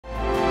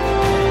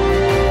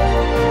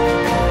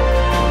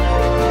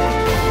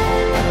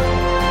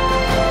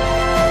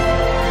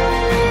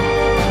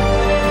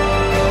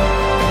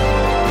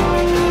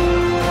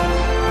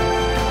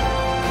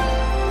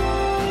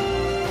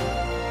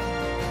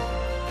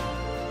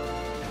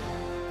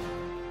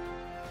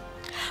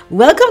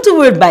Welcome to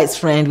Word Bites,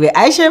 friend, where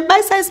I share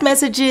bite-sized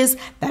messages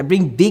that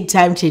bring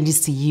big-time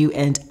changes to you,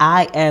 and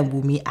I am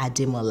Wumi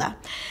Ademola.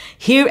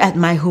 Here at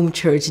my home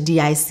church,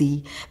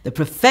 DIC, the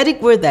prophetic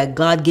word that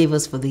God gave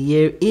us for the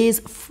year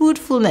is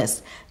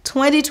fruitfulness.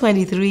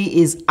 2023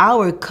 is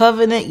our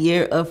covenant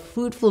year of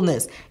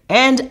fruitfulness,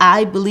 and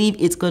I believe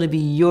it's going to be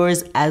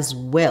yours as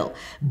well.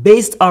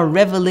 Based on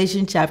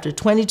Revelation chapter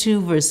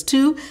 22, verse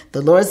 2,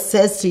 the Lord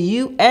says to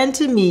you and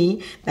to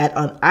me that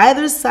on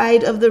either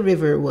side of the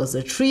river was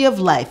a tree of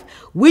life,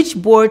 which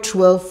bore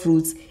 12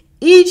 fruits.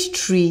 Each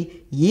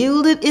tree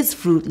yielded its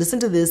fruit, listen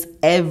to this,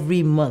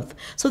 every month.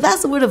 So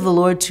that's the word of the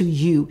Lord to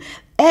you.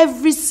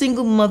 Every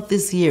single month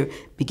this year,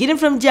 beginning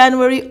from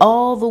January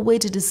all the way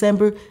to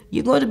December,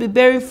 you're going to be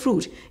bearing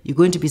fruit. You're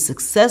going to be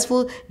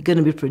successful. You're going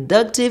to be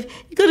productive.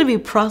 You're going to be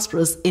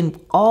prosperous in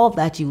all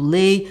that you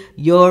lay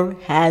your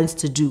hands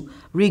to do,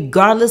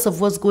 regardless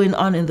of what's going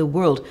on in the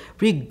world,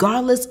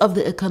 regardless of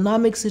the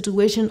economic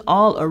situation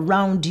all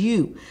around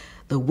you.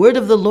 The word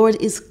of the Lord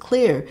is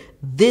clear.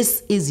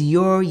 This is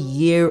your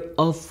year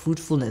of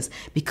fruitfulness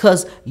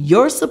because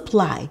your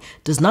supply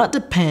does not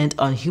depend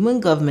on human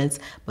governments,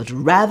 but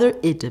rather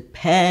it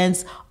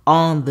depends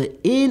on the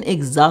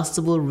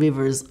inexhaustible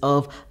rivers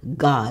of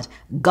God.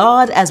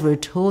 God, as we're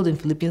told in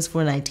Philippians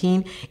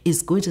 4:19,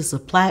 is going to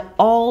supply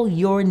all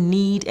your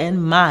need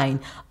and mine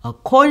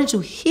according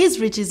to his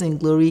riches and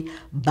glory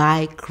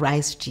by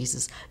Christ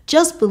Jesus.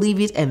 Just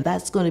believe it, and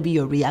that's going to be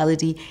your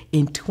reality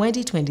in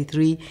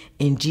 2023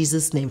 in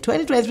Jesus' name.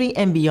 2023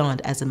 and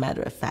beyond, as a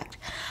matter of fact.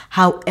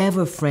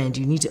 However, friend,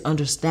 you need to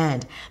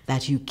understand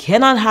that you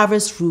cannot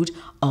harvest fruit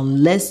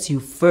unless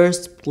you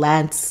first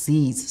plant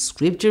seeds.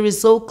 Scripture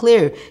is so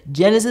clear.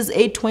 Genesis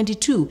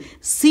 8:22,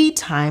 seed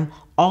time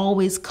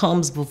always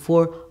comes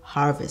before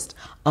harvest.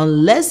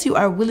 Unless you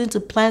are willing to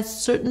plant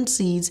certain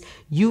seeds,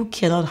 you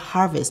cannot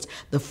harvest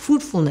the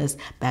fruitfulness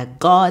that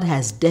God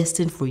has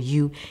destined for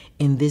you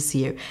in this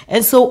year.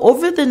 And so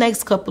over the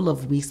next couple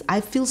of weeks,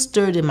 I feel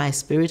stirred in my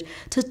spirit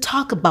to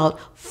talk about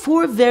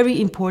 4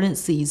 very important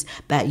seeds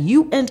that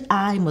you and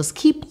I must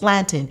keep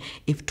planting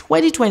if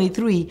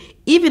 2023,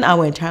 even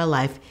our entire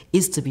life,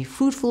 is to be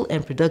fruitful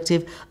and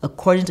productive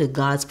according to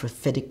God's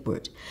prophetic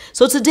word.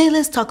 So today,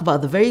 let's talk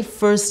about the very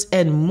first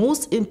and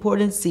most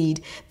important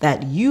seed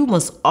that you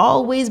must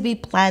always be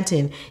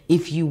planting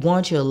if you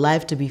want your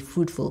life to be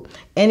fruitful.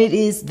 And it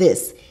is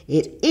this.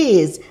 It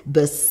is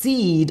the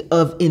seed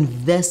of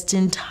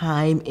investing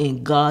time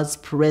in God's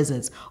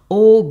presence.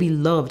 Oh,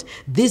 beloved,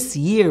 this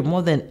year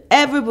more than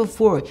ever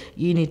before,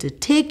 you need to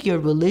take your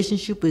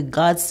relationship with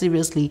God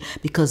seriously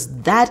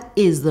because that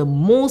is the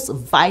most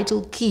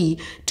vital key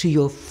to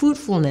your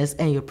fruitfulness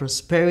and your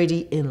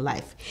prosperity in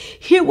life.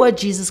 Hear what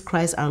Jesus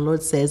Christ our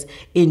Lord says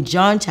in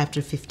John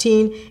chapter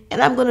 15,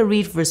 and I'm going to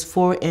read verse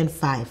 4 and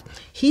 5.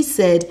 He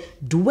said,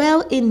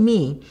 "Dwell in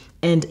me,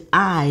 and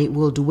I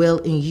will dwell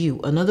in you."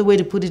 Another way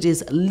to put it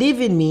is,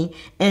 live in me,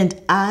 and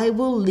I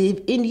will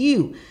live in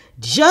you.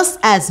 Just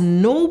as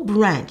no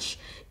branch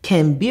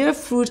can bear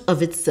fruit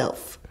of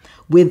itself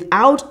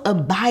without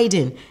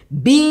abiding,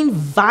 being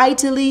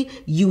vitally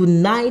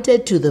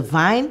united to the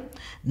vine,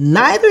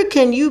 neither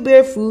can you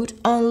bear fruit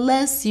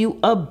unless you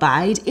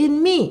abide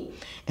in me.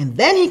 And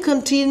then he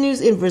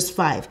continues in verse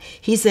 5.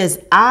 He says,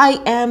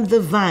 "I am the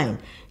vine,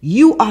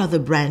 you are the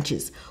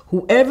branches.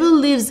 Whoever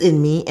lives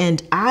in me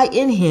and I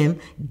in him,"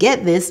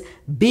 get this,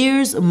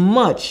 "bears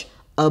much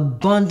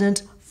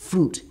abundant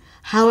fruit.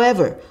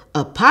 However,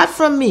 apart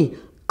from me,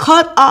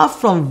 cut off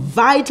from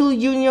vital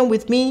union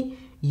with me,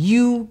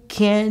 you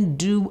can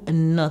do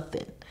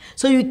nothing."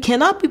 So you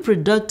cannot be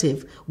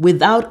productive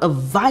without a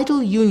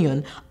vital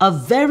union, a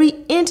very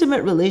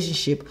intimate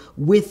relationship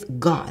with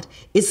God.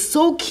 It's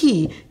so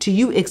key to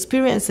you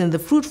experiencing the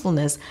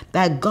fruitfulness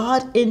that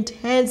God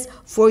intends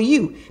for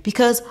you.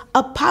 Because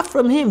apart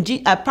from him,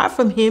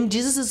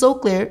 Jesus is so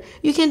clear,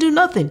 you can do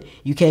nothing.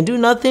 You can do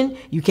nothing,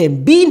 you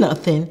can be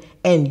nothing,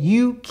 and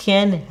you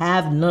can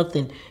have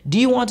nothing. Do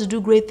you want to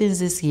do great things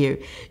this year?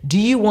 Do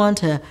you want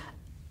to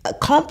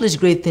accomplish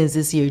great things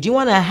this year? Do you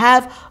want to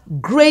have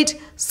great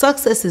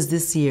successes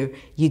this year?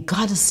 You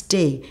got to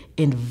stay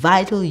in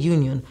vital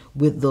union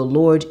with the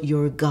Lord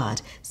your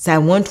God.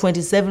 Psalm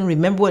 127,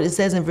 remember what it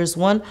says in verse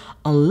 1?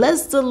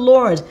 "Unless the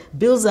Lord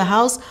builds a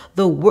house,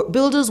 the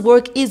builder's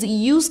work is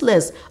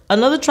useless."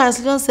 Another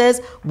translation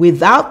says,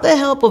 "Without the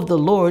help of the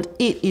Lord,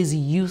 it is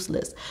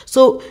useless."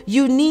 So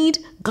you need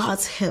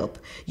God's help.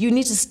 You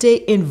need to stay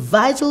in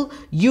vital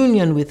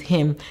union with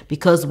him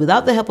because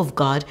without the help of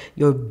God,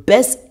 your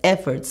best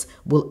efforts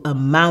will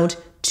amount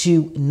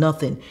to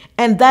nothing.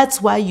 And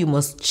that's why you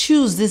must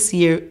choose this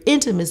year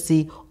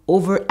intimacy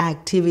over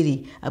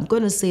activity. I'm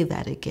going to say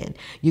that again.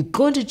 You're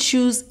going to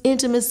choose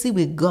intimacy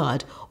with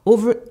God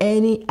over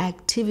any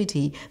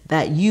activity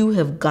that you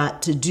have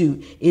got to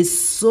do. It's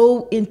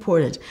so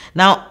important.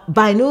 Now,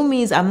 by no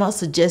means, I'm not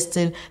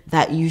suggesting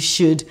that you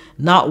should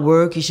not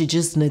work, you should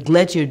just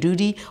neglect your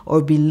duty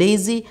or be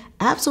lazy.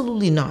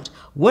 Absolutely not.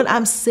 What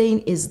I'm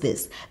saying is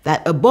this,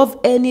 that above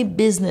any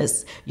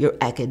business, your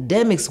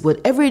academics,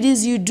 whatever it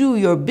is you do,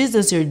 your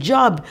business, your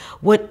job,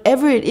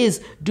 whatever it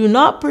is, do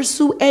not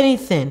pursue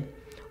anything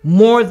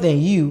more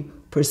than you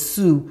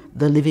pursue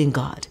the living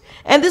God.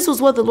 And this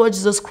was what the Lord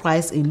Jesus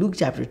Christ in Luke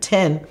chapter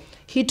 10,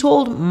 he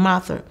told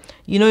Martha.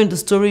 You know, in the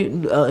story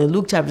in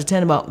Luke chapter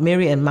 10 about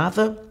Mary and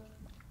Martha,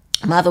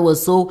 Martha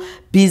was so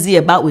busy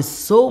with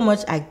so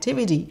much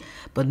activity.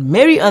 But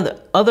Mary, on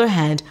the other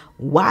hand,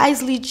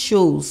 wisely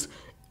chose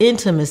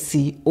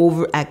intimacy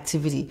over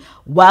activity,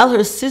 while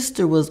her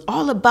sister was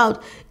all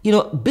about,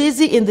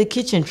 busy in the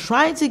kitchen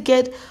trying to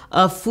get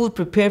food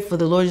prepared for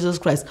the Lord Jesus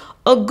Christ.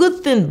 A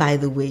good thing, by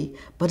the way,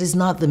 but it's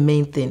not the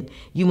main thing.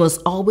 You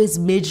must always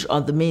major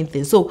on the main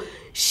thing. So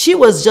she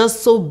was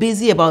just so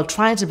busy about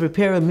trying to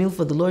prepare a meal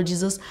for the Lord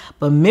Jesus.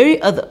 But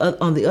Mary,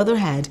 on the other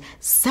hand,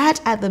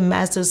 sat at the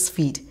Master's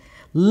feet,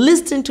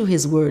 listening to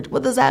his word.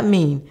 What does that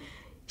mean?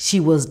 She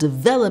was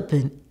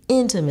developing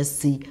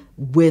intimacy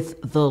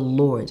with the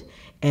Lord.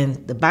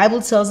 And the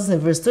Bible tells us in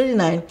verse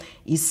 39,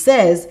 it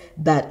says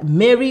that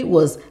Mary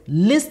was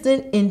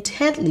listening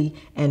intently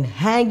and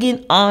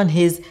hanging on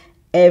his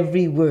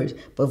every word.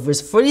 But verse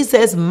 40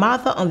 says,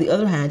 Martha, on the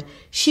other hand,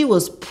 she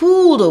was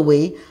pulled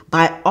away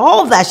by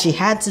all that she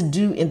had to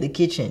do in the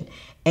kitchen.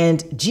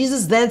 And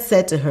Jesus then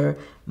said to her,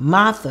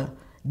 Martha,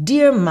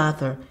 dear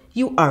Martha,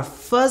 you are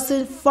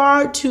fussing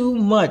far too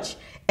much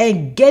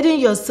and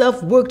getting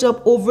yourself worked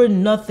up over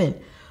nothing.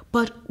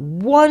 But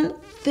one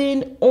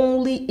thing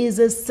only is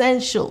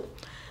essential.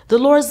 The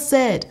Lord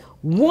said,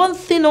 one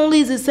thing only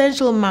is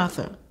essential,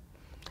 Martha.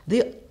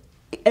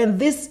 And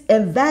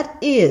that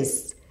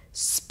is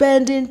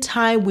spending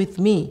time with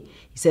me.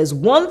 He says,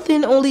 one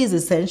thing only is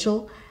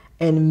essential,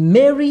 and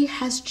Mary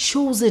has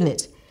chosen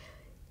it.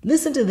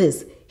 Listen to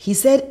this. He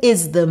said,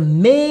 it's the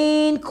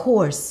main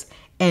course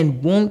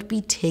and won't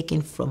be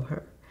taken from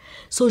her.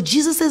 So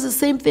Jesus says the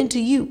same thing to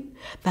you,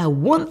 that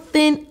one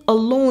thing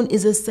alone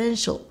is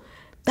essential.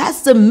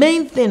 That's the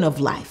main thing of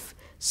life.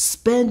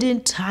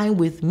 Spending time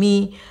with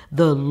me,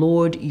 the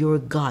Lord your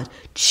God.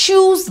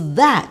 Choose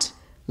that.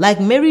 Like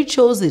Mary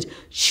chose it.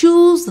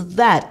 Choose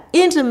that.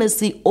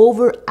 Intimacy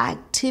over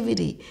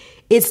activity.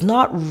 It's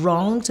not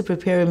wrong to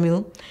prepare a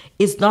meal.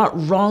 It's not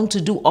wrong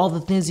to do all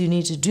the things you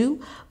need to do.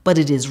 But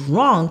it is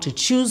wrong to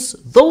choose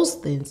those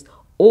things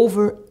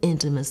over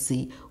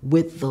intimacy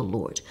with the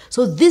Lord.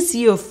 So this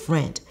year,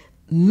 friend,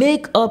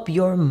 make up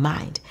your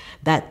mind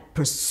that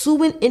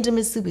pursuing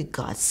intimacy with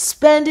God,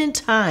 spending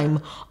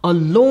time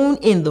alone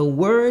in the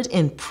Word,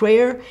 in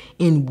prayer,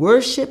 in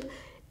worship,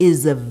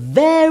 is the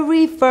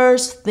very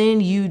first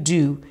thing you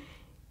do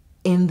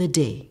in the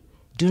day.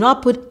 Do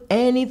not put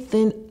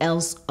anything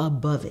else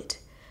above it.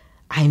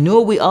 I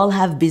know we all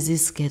have busy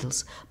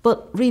schedules,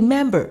 but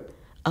remember,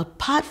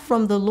 apart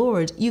from the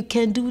Lord, you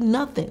can do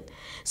nothing.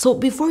 So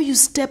before you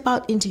step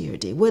out into your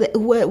day,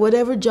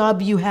 whatever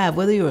job you have,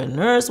 whether you're a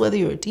nurse, whether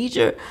you're a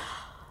teacher,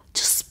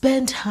 just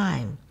spend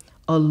time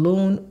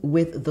alone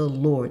with the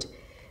Lord.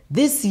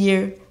 This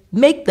year,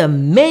 make the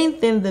main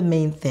thing the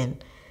main thing.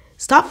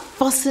 Stop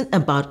fussing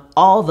about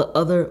all the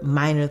other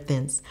minor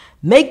things.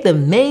 Make the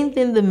main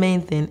thing the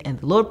main thing, and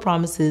the Lord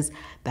promises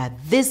that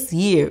this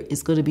year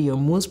is going to be your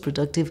most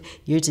productive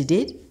year to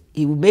date.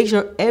 He will make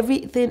sure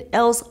everything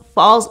else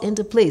falls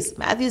into place.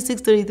 Matthew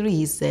 6:33,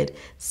 he said,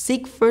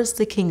 seek first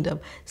the kingdom,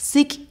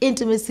 seek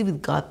intimacy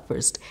with God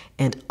first,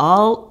 and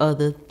all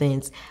other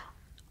things,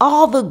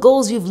 all the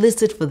goals you've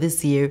listed for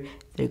this year,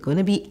 they're going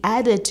to be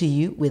added to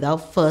you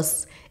without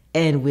fuss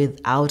and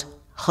without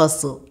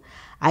hustle.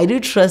 I do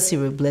trust you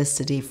were blessed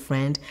today,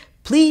 friend.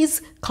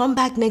 Please come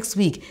back next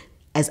week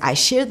as I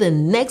share the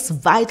next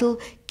vital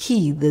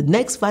key, the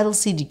next vital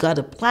seed you got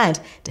to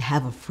plant to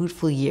have a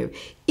fruitful year.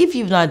 If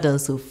you've not done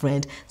so,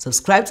 friend,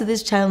 subscribe to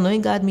this channel,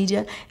 Knowing God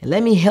Media, and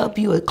let me help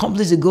you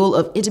accomplish the goal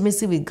of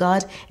intimacy with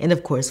God. And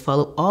of course,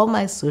 follow all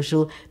my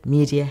social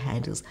media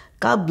handles.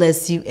 God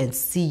bless you and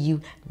see you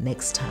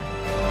next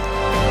time.